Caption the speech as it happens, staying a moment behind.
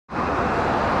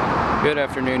Good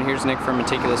afternoon, here's Nick from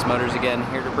Meticulous Motors again,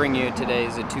 here to bring you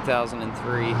today's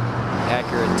 2003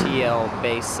 Acura TL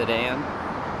base sedan.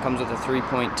 Comes with a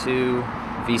 3.2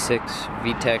 V6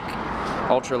 VTEC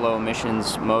ultra low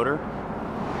emissions motor.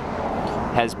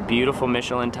 Has beautiful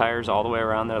Michelin tires all the way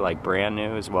around there, like brand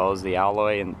new, as well as the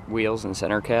alloy and wheels and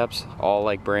center caps, all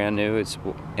like brand new.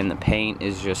 And the paint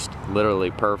is just literally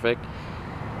perfect.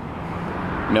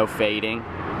 No fading.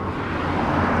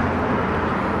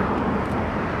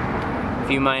 A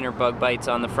few minor bug bites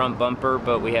on the front bumper,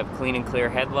 but we have clean and clear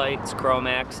headlights, chrome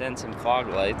accents, and fog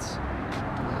lights.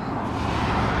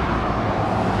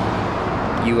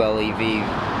 ULEV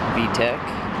VTEC,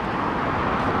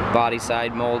 body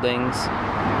side moldings.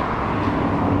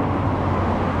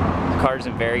 The car's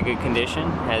in very good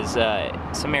condition. Has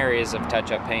some areas of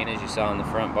touch-up paint, as you saw on the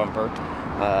front bumper.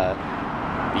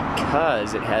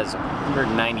 Because it has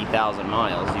 190,000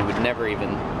 miles, you would never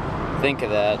even think of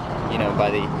that, you know, by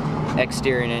the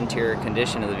exterior and interior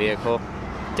condition of the vehicle.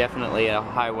 Definitely a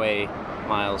highway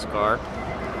miles car.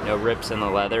 No rips in the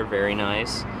leather, very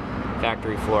nice.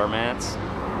 Factory floor mats.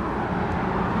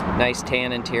 Nice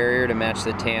tan interior to match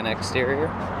the tan exterior.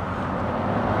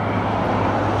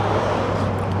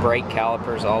 Brake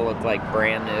calipers all look like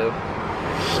brand new.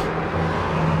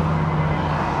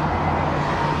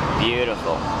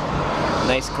 Beautiful.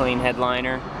 Nice clean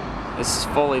headliner. This is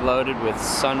fully loaded with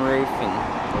sunroof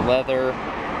and leather.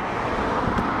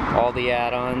 All the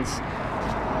add-ons,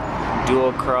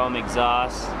 dual chrome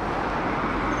exhaust,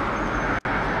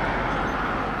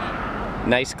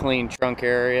 nice clean trunk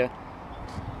area,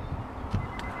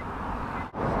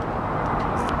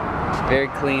 very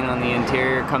clean on the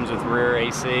interior. Comes with rear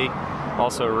AC,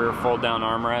 also a rear fold-down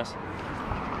armrest,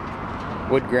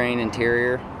 wood grain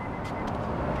interior,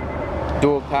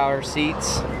 dual power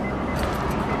seats,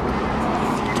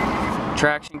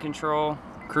 traction control,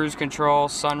 cruise control,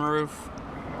 sunroof.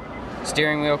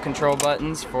 Steering wheel control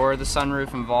buttons for the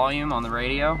sunroof and volume on the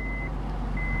radio.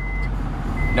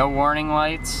 No warning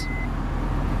lights.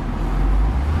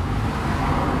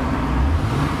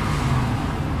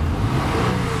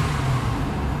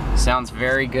 Sounds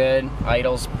very good.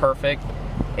 Idle's perfect.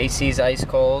 AC's ice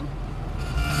cold.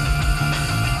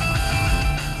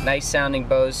 Nice sounding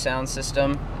Bose sound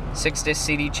system. 6-disc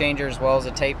CD changer as well as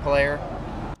a tape player.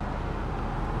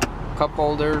 Cup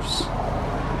holders.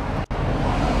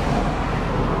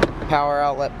 Power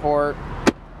outlet port,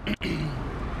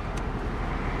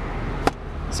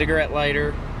 cigarette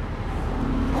lighter,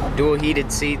 dual heated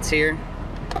seats here.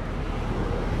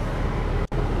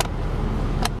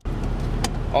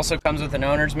 Also comes with an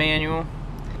owner's manual.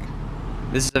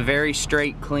 This is a very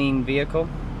straight, clean vehicle.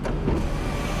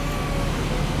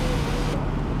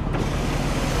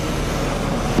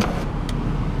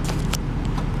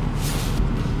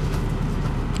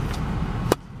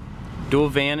 Dual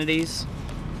vanities.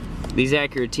 These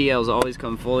Acura TLs always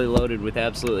come fully loaded with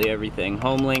absolutely everything.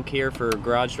 Home link here for a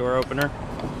garage door opener.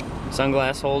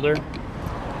 Sunglass holder.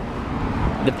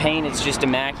 The paint is just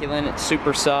immaculate. It's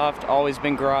super soft. Always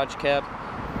been garage kept.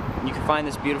 You can find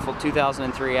this beautiful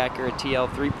 2003 Acura TL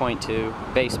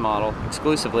 3.2 base model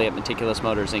exclusively at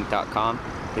meticulousmotorsinc.com.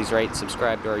 Please rate and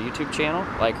subscribe to our YouTube channel.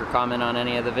 Like or comment on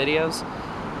any of the videos.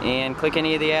 And click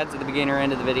any of the ads at the beginning or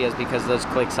end of the videos because those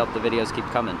clicks help the videos keep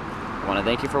coming. I want to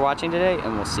thank you for watching today,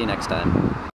 and we'll see you next time.